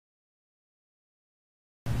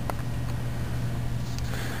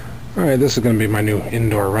Alright, this is going to be my new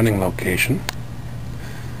indoor running location.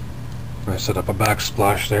 I set up a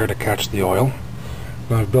backsplash there to catch the oil.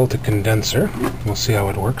 I've built a condenser. We'll see how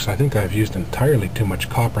it works. I think I've used entirely too much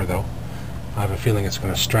copper though. I have a feeling it's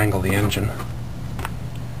going to strangle the engine.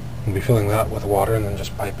 I'll be filling that with water and then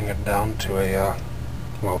just piping it down to a,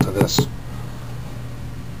 to this.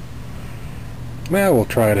 Well, we'll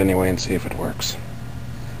try it anyway and see if it works.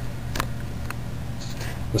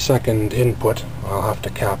 The second input I'll have to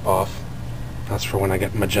cap off. That's for when I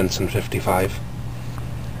get my Jensen 55.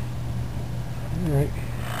 Alright.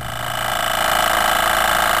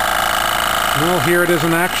 Well, here it is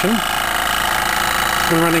in action. It's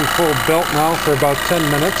been running full belt now for about 10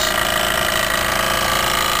 minutes.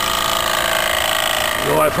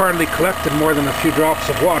 Though I've hardly collected more than a few drops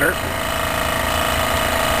of water.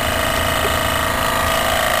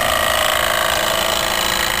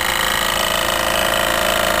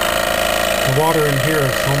 The water in here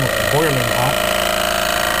is almost boiling hot.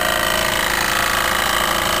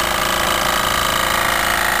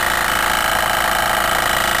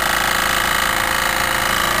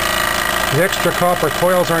 The extra copper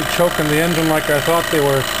coils aren't choking the engine like I thought they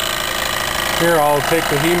were. Here, I'll take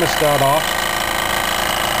the hemostat off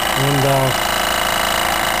and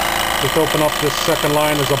just open up this second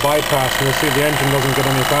line as a bypass, and you'll see the engine doesn't get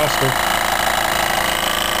any faster.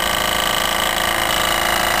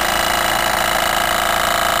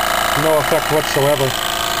 No effect whatsoever.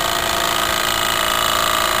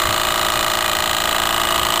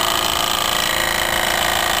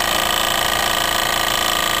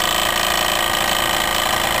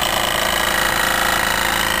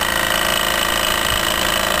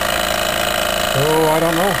 So I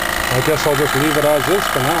don't know. I guess I'll just leave it as is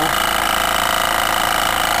for now.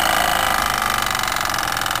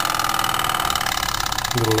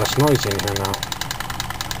 A little less noisy in here now.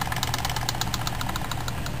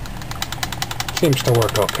 Seems to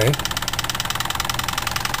work okay.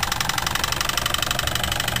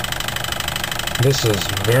 This is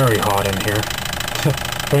very hot in here.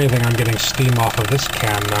 If anything, I'm getting steam off of this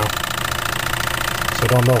can now. So I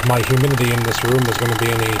don't know if my humidity in this room is going to be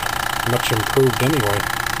much improved anyway.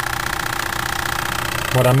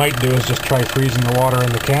 What I might do is just try freezing the water in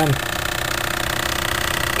the can.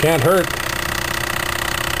 Can't hurt.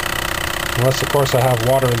 Unless, of course, I have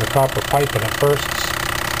water in the copper pipe and it bursts.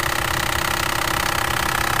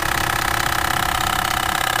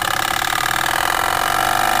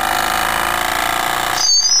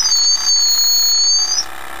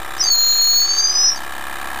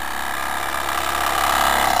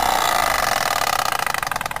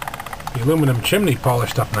 The aluminum chimney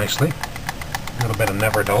polished up nicely. A little bit of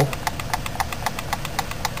never dull.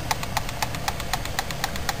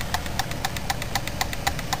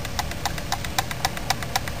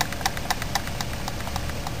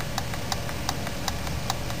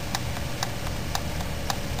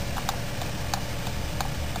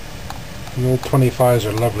 The old 25s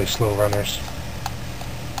are lovely slow runners.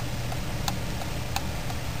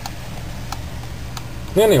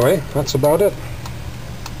 Anyway, that's about it.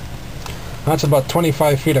 That's about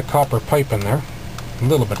 25 feet of copper pipe in there. A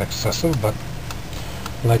little bit excessive, but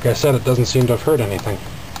like I said, it doesn't seem to have hurt anything.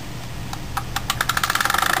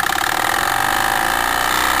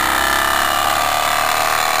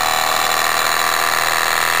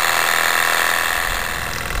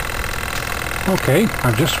 Okay,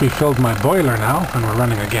 I've just refilled my boiler now, and we're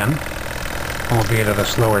running again, albeit at a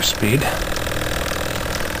slower speed.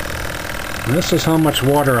 And this is how much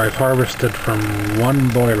water I've harvested from one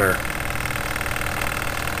boiler.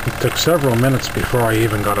 It took several minutes before I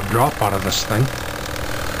even got a drop out of this thing.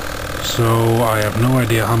 So I have no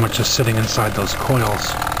idea how much is sitting inside those coils.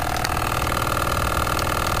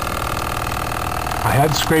 I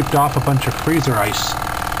had scraped off a bunch of freezer ice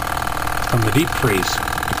from the deep freeze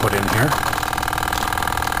to put in here.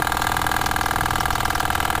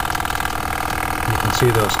 You can see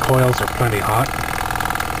those coils are plenty hot.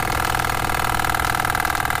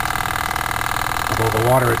 Although the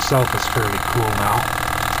water itself is fairly cool now.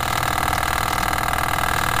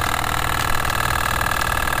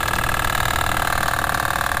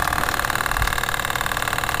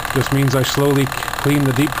 Just means I slowly clean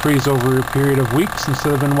the deep freeze over a period of weeks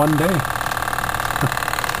instead of in one day.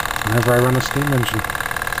 Whenever I run a steam engine.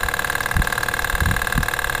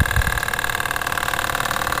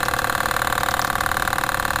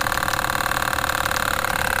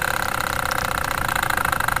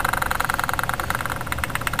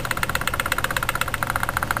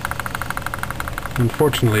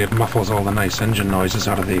 Unfortunately, it muffles all the nice engine noises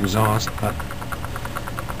out of the exhaust, but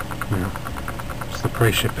you know, it's the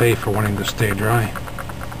price you pay for wanting to stay dry.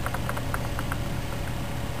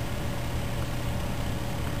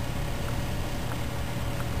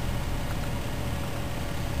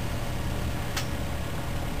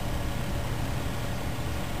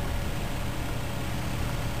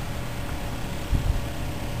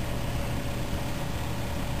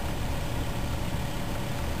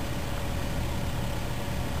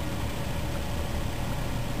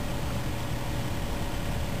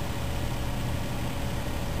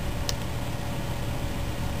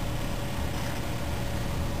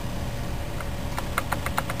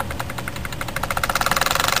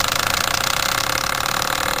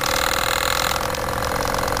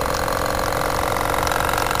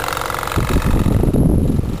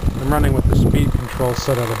 I'm running with the speed control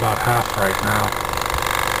set at about half right now.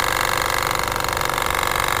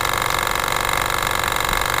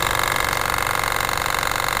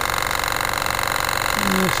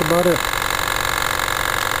 And that's about it.